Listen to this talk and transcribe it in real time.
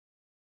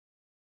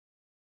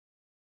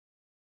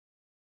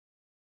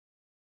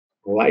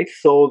Right.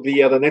 So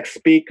the next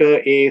speaker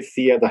is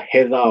the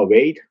Heather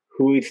Wade,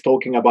 who is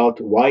talking about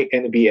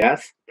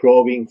Y-NBS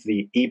probing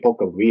the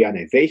epoch of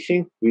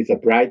reionization with the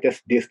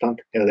brightest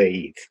distant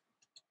LAEs.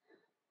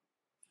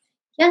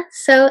 Yeah,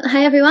 so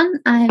hi everyone,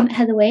 I'm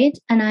Heather Wade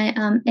and I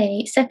am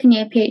a second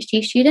year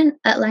PhD student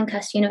at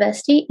Lancaster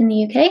University in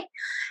the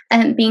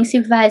UK, being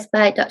supervised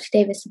by Dr.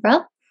 David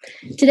Sobral.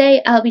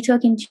 Today I'll be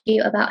talking to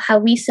you about how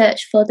we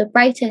search for the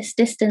brightest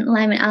distant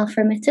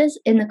Lyman-alpha emitters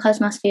in the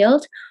cosmos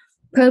field,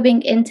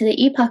 probing into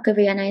the epoch of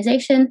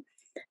reionization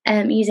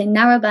using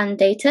narrowband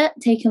data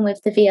taken with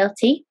the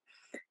VLT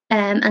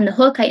and the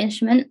Hawkeye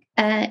instrument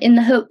in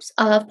the hopes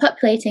of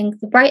populating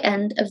the bright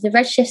end of the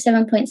redshift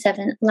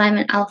 7.7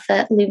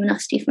 Lyman-alpha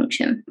luminosity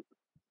function.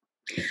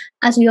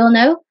 As we all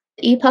know,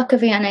 the epoch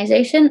of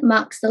reionization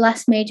marks the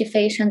last major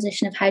phase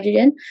transition of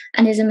hydrogen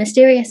and is a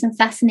mysterious and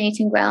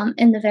fascinating realm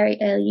in the very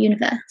early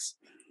universe.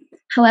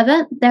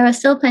 However, there are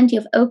still plenty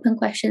of open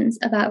questions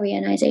about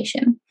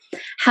reionization.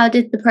 How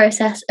did the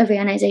process of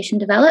reionization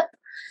develop?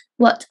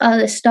 What are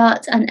the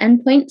start and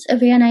end points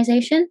of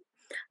reionization?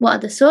 What are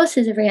the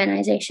sources of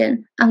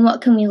reionization, and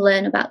what can we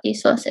learn about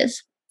these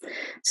sources?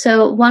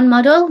 So one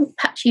model,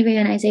 patchy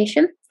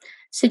reionization,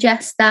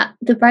 suggests that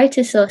the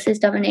brightest sources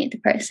dominate the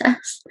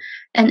process.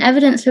 And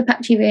evidence for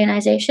patchy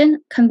reionization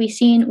can be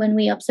seen when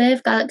we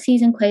observe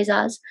galaxies and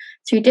quasars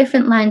through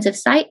different lines of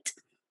sight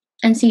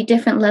and see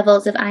different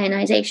levels of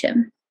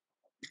ionization.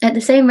 At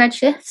the same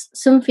redshifts,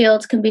 some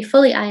fields can be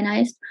fully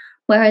ionized,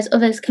 whereas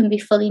others can be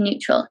fully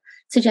neutral,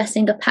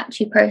 suggesting a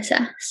patchy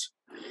process.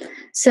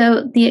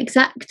 So the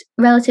exact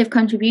relative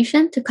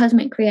contribution to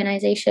cosmic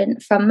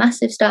reionization from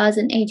massive stars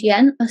and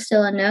AGN are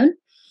still unknown,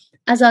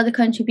 as are the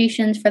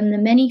contributions from the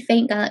many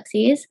faint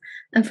galaxies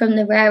and from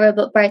the rarer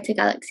but brighter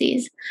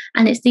galaxies,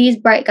 and it's these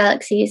bright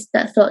galaxies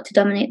that are thought to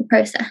dominate the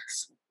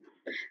process.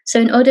 So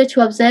in order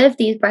to observe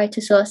these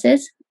brighter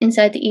sources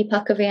inside the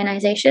epoch of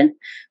reionization,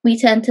 we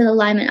turn to the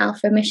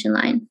Lyman-alpha emission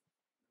line.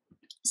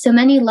 So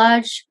many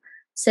large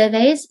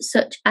surveys,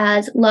 such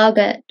as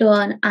LAGA,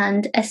 Dawn,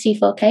 and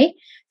SC4K,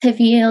 have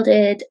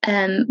yielded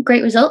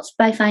great results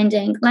by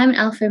finding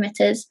Lyman-alpha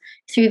emitters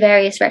through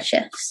various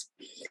redshifts.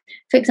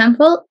 For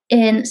example,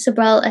 in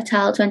Sobral et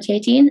al.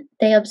 2018,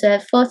 they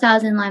observed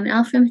 4,000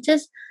 Lyman-alpha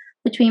emitters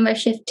between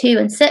redshift 2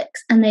 and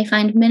 6, and they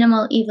find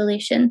minimal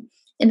evolution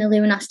in the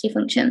luminosity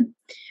function,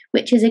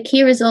 which is a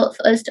key result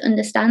for us to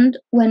understand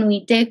when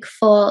we dig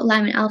for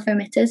Lyman-alpha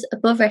emitters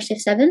above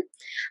redshift 7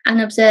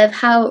 and observe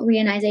how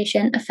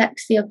reionization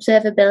affects the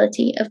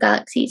observability of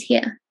galaxies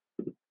here.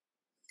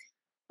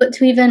 But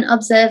to even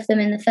observe them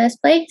in the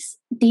first place,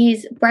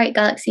 these bright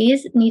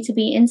galaxies need to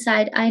be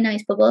inside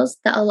ionized bubbles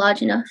that are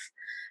large enough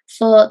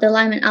for the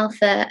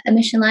Lyman-alpha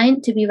emission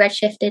line to be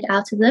redshifted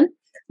out of them,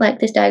 like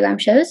this diagram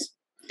shows.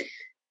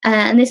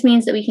 And this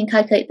means that we can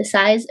calculate the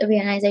size of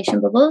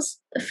reionization bubbles.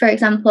 For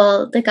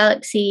example, the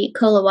galaxy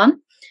Kola 1,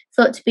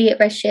 thought to be at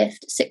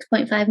redshift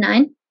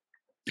 6.59,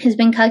 has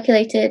been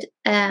calculated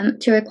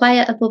to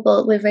require a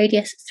bubble with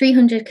radius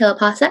 300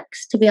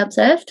 kiloparsecs to be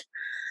observed.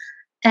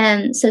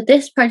 So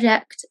this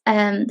project,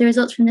 the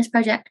results from this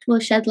project will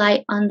shed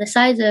light on the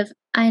size of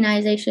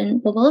ionization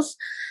bubbles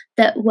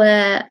that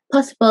were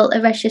possible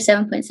at redshift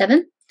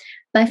 7.7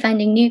 by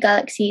finding new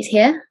galaxies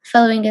here,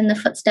 following in the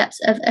footsteps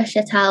of Ush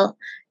et al.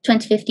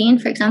 2015,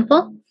 for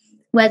example,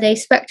 where they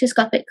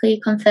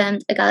spectroscopically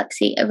confirmed a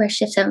galaxy at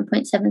redshift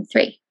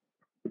 7.73.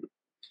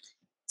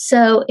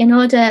 So in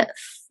order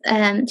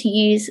to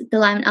use the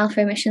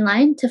Lyman-alpha emission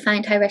line to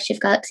find high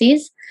redshift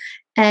galaxies,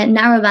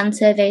 narrowband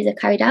surveys are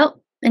carried out.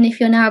 And if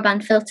your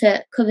narrowband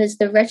filter covers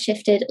the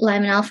redshifted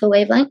Lyman-alpha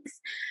wavelength,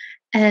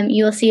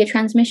 you will see a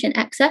transmission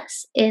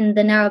excess in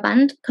the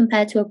narrowband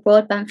compared to a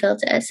broadband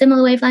filter at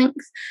similar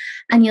wavelengths,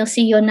 and you'll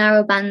see your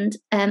narrowband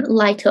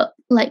light up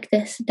like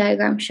this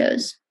diagram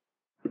shows.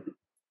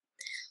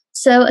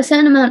 So a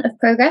certain amount of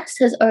progress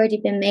has already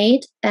been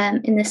made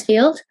in this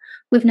field,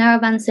 with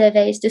narrowband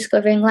surveys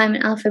discovering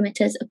Lyman-alpha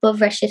emitters above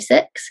redshift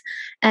 6,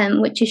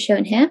 which is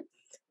shown here.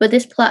 But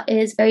this plot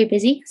is very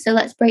busy, so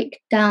let's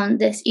break down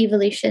this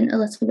evolution a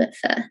little bit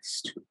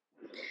first.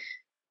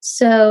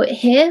 So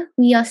here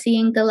we are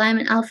seeing the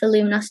Lyman-alpha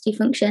luminosity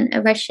function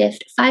at redshift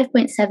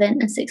 5.7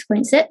 and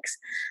 6.6,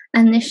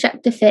 and this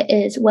Schacter fit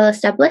is well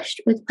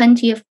established with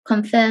plenty of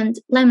confirmed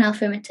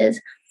Lyman-alpha emitters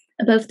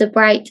above the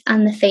bright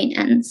and the faint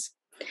ends.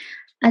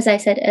 As I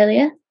said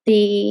earlier,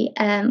 we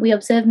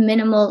observe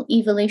minimal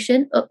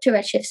evolution up to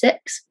redshift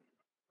 6.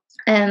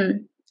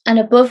 And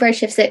above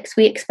redshift 6,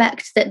 we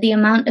expect that the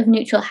amount of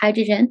neutral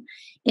hydrogen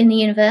in the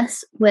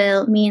universe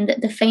will mean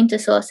that the fainter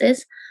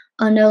sources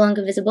are no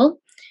longer visible,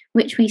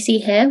 which we see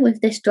here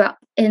with this drop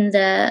in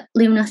the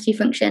luminosity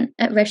function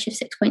at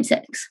redshift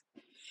 6.6.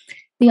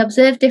 The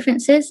observed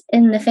differences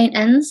in the faint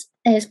ends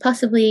is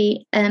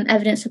possibly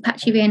evidence of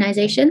patchy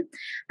reionization,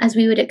 as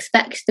we would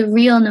expect the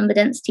real number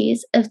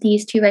densities of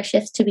these two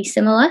redshifts to be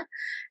similar,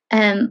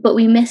 but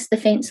we miss the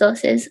faint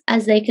sources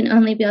as they can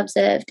only be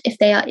observed if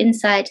they are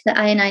inside the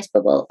ionized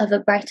bubble of a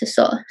brighter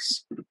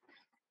source.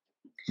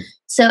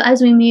 So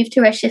as we move to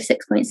redshift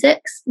 6.6,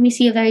 we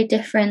see a very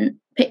different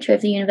picture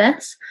of the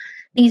universe.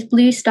 These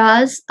blue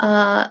stars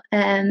are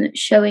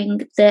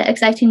showing the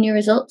exciting new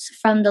results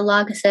from the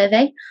Larger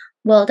survey,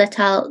 Wald et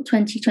al.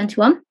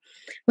 2021,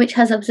 which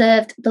has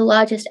observed the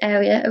largest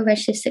area of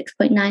redshift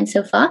 6.9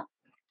 so far.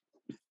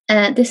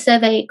 This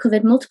survey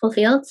covered multiple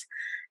fields,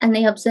 and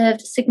they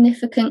observed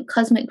significant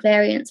cosmic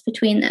variance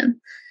between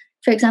them.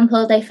 For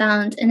example, they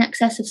found an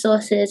excess of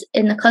sources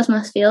in the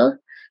cosmos field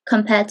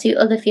compared to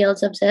other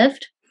fields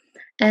observed,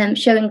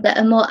 showing that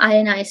a more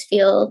ionized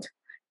field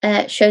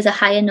shows a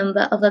higher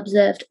number of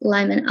observed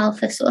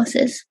Lyman-alpha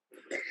sources.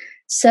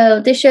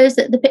 So this shows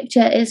that the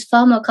picture is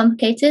far more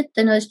complicated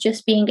than us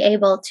just being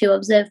able to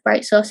observe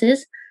bright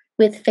sources,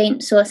 with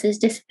faint sources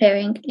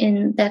disappearing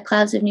in their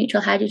clouds of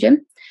neutral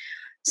hydrogen.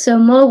 So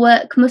more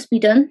work must be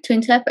done to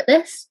interpret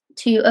this,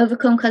 to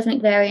overcome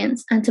cosmic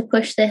variance, and to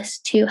push this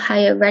to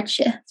higher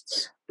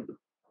redshifts.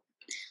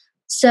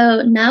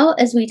 So now,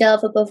 as we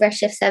delve above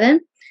redshift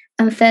 7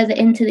 and further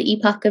into the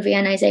epoch of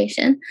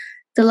reionisation,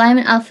 the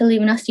Lyman-alpha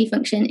luminosity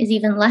function is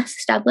even less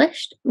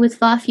established, with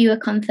far fewer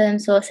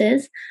confirmed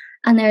sources,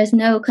 and there is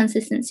no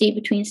consistency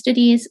between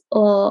studies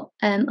or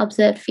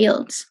observed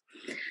fields.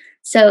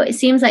 So it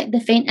seems like the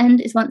faint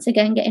end is once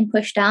again getting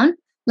pushed down,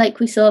 like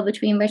we saw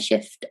between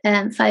redshift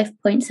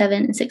 5.7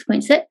 and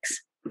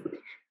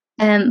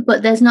 6.6.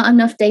 But there's not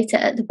enough data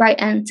at the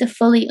bright end to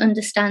fully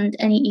understand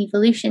any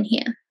evolution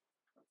here.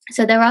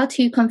 So there are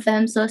two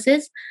confirmed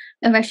sources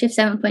of redshift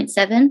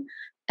 7.7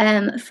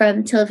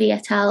 from Tilvey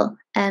et al.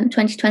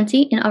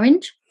 2020 in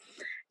orange.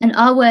 And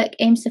our work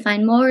aims to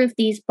find more of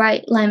these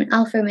bright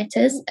Lyman-alpha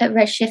emitters at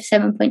redshift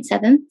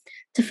 7.7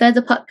 to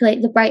further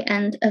populate the bright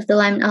end of the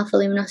Lyman-alpha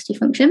luminosity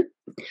function,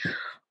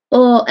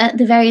 or at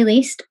the very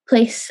least,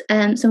 place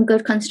some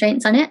good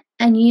constraints on it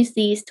and use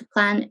these to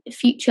plan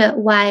future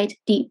wide,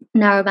 deep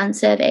narrowband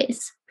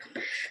surveys.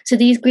 So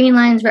these green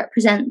lines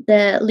represent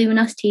the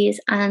luminosities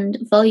and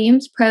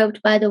volumes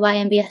probed by the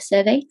Y-NBS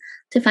survey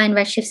to find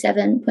redshift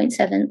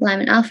 7.7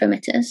 Lyman-alpha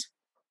emitters.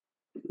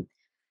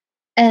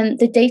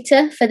 The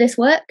data for this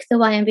work, the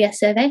Y-NBS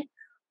survey,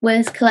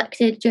 was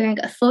collected during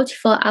a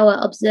 44-hour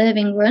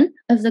observing run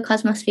of the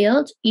cosmos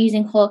field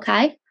using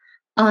Hawkeye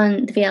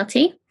on the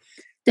VLT.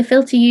 The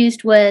filter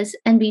used was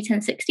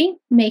NB1060,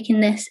 making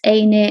this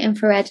a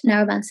near-infrared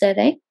narrowband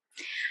survey.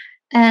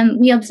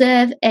 We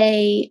observe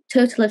a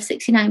total of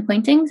 69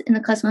 pointings in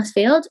the cosmos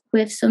field,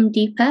 with some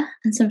deeper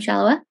and some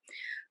shallower,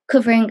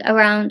 covering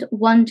around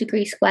 1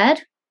 degree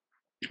squared,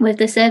 with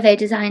the survey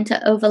designed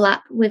to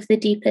overlap with the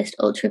deepest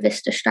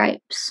ultravista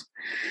stripes.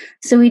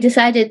 So we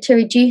decided to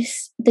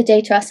reduce the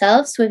data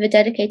ourselves with a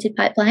dedicated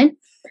pipeline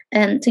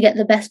to get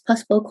the best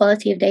possible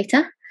quality of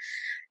data.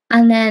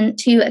 And then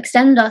to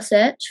extend our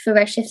search for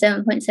redshift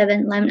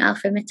 7.7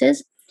 Lyman-alpha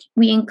emitters,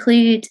 we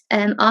include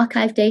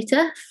archive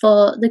data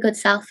for the Good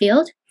South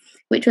field,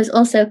 which was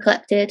also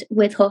collected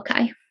with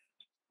Hawkeye.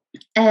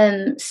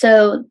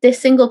 So this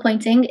single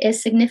pointing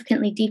is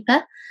significantly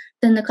deeper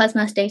than the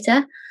cosmos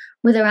data,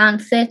 with around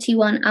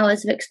 31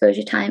 hours of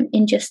exposure time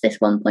in just this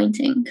one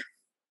pointing.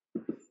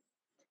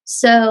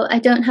 So I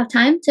don't have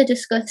time to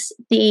discuss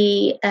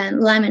the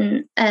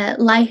line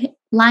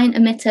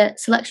emitter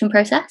selection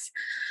process,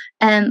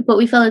 but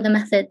we follow the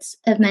methods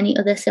of many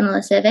other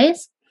similar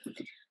surveys,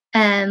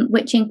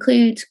 which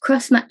includes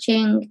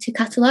cross-matching to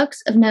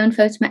catalogues of known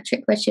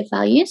photometric redshift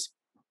values.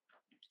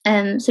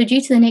 So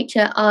due to the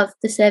nature of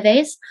the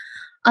surveys,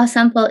 our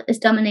sample is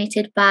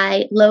dominated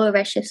by lower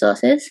redshift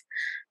sources,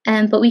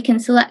 but we can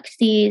select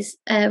these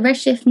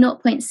redshift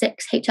 0.6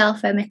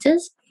 H-alpha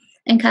emitters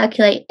and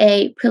calculate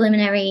a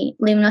preliminary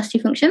luminosity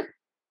function.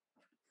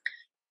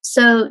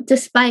 So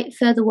despite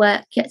further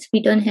work yet to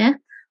be done here,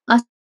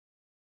 our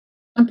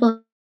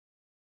sample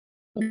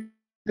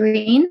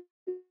green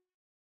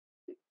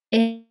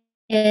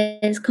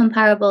is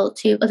comparable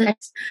to other,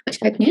 which is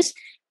very good news.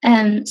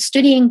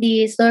 Studying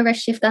these low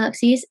redshift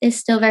galaxies is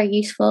still very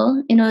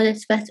useful in order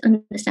to better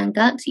understand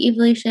galaxy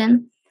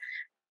evolution.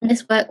 And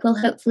this work will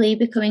hopefully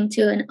be coming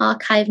to an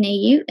archive near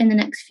you in the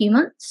next few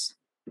months.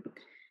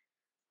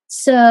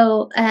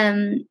 So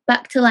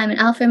back to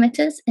Lyman-alpha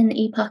emitters in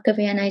the epoch of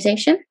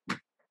reionisation.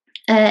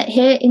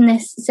 Here in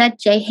this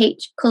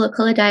ZJH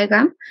colour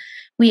diagram,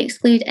 we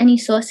exclude any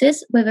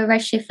sources with a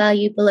redshift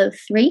value below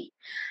 3,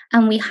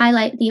 and we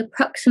highlight the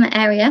approximate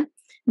area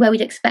where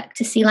we'd expect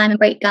to see Lyman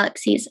break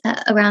galaxies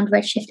at around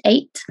redshift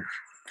 8.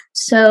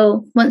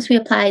 So once we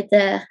apply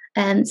the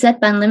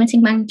Z-band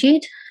limiting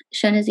magnitude,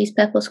 shown as these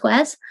purple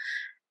squares,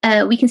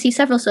 we can see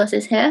several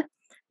sources here.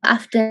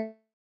 After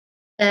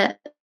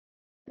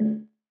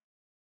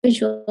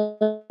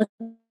visual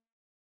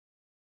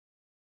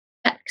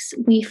checks,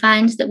 we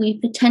find that we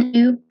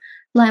potentially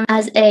Lyman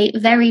as a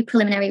very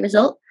preliminary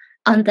result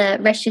on the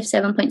redshift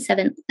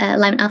 7.7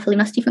 Lyman-alpha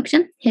luminosity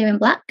function here in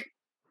black.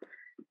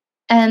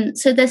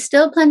 So there's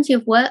still plenty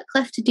of work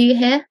left to do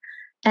here,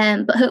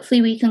 but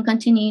hopefully we can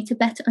continue to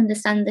better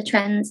understand the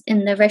trends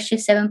in the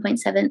redshift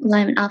 7.7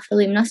 Lyman-alpha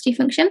luminosity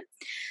function,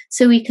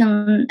 so we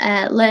can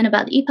learn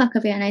about the epoch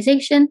of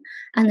reionisation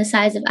and the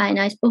size of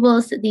ionized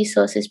bubbles that these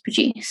sources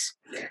produce.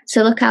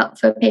 So look out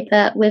for a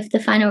paper with the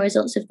final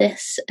results of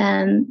this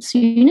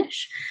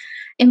soonish.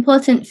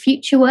 Important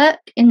future work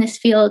in this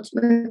field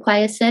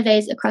requires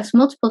surveys across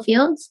multiple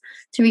fields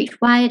to reach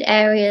wide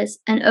areas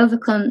and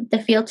overcome the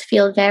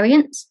field-to-field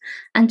variance,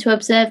 and to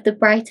observe the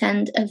bright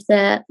end of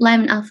the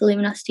Lyman-alpha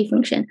luminosity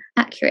function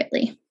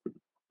accurately.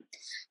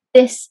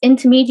 This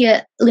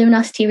intermediate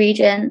luminosity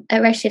region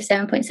at redshift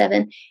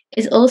 7.7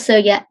 is also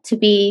yet to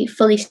be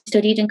fully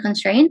studied and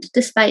constrained,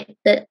 despite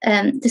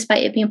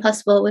it being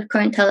possible with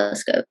current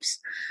telescopes.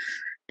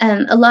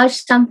 A large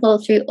sample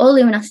through all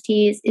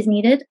luminosities is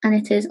needed, and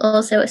it is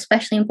also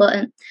especially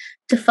important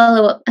to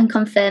follow up and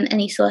confirm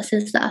any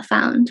sources that are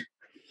found.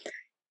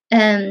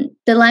 The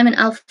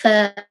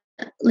Lyman-alpha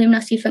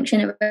luminosity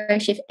function at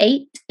redshift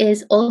 8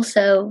 is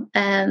also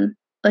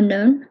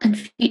unknown, and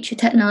future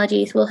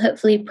technologies will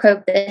hopefully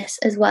probe this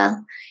as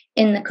well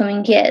in the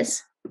coming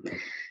years.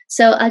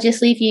 So I'll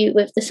just leave you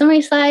with the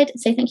summary slide,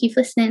 say thank you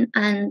for listening,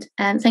 and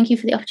thank you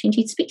for the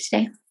opportunity to speak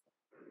today.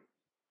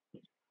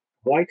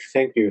 Right,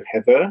 thank you,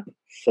 Heather.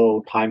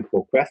 So time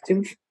for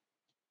questions.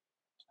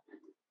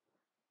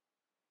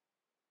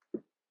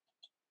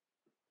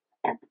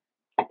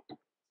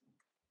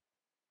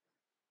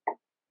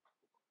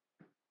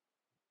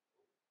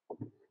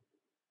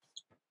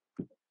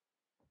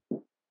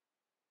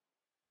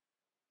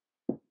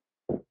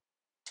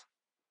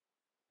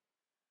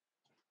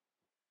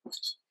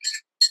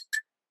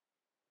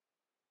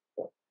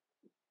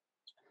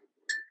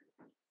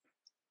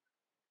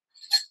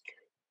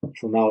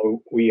 So now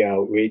we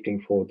are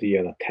waiting for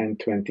the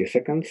 10-20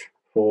 seconds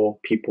for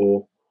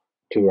people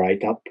to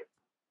write up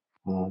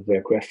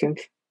their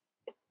questions.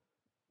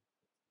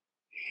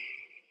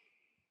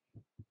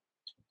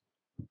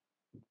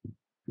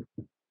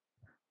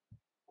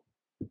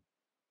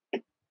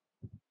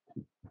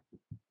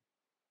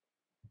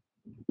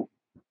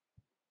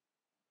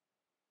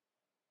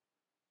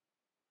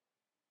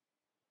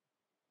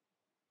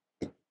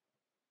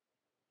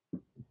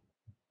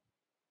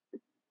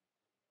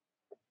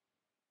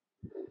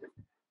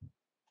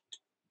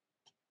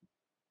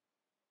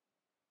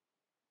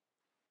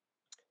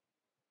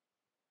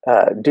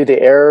 Do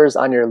the errors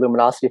on your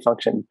luminosity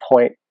function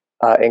point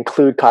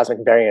include cosmic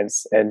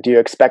variance, and do you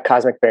expect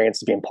cosmic variance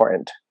to be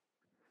important?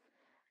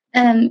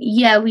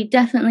 Yeah, we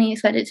definitely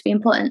expect it to be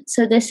important.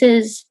 So this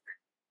is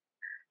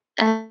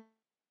the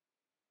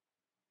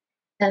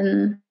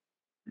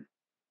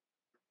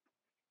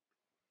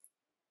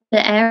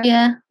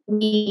area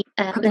we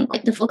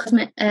like the full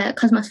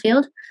cosmos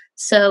field.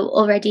 So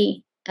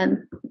already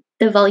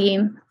the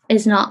volume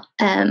is not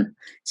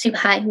super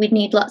high. We'd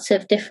need lots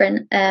of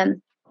different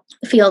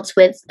fields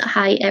with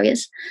high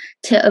areas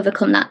to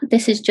overcome that.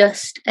 This is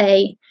just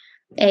a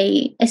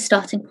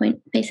starting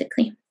point,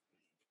 basically.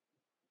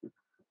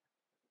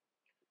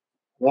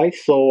 Right,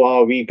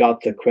 so we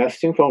got the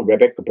question from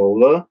Rebecca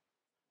Bowler.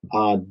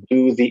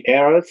 Do the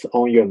errors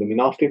on your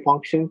luminosity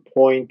function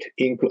point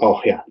into?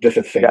 Oh, yeah, this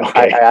is the same. Yeah,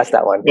 okay. I asked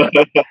that one.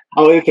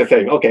 Oh, it's the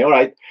same. Okay, all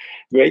right,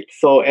 great.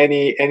 So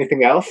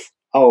anything else?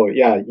 Oh,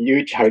 yeah,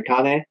 Yuichi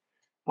Harikane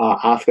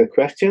asked a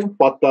question.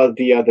 What are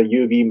the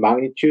UV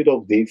magnitude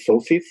of these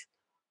sources?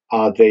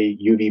 Are they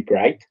UV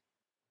bright?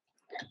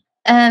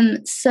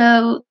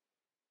 So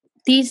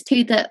these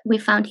two that we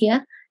found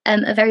here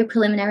are very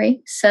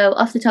preliminary. So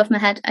off the top of my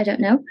head, I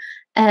don't know.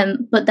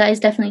 But that is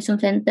definitely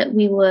something that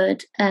we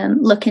would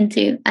look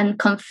into and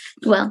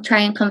try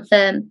and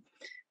confirm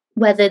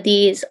whether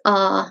these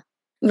are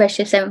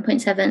redshift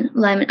 7.7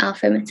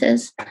 Lyman-alpha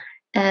emitters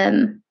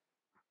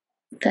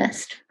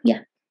first. Yeah.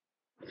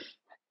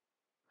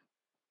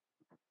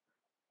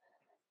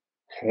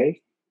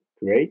 Okay,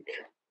 great.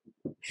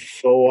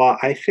 So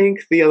I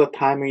think the other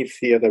time is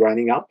the other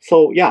running up.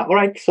 So yeah, all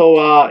right.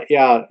 So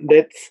yeah,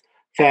 let's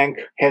thank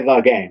Heather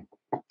again.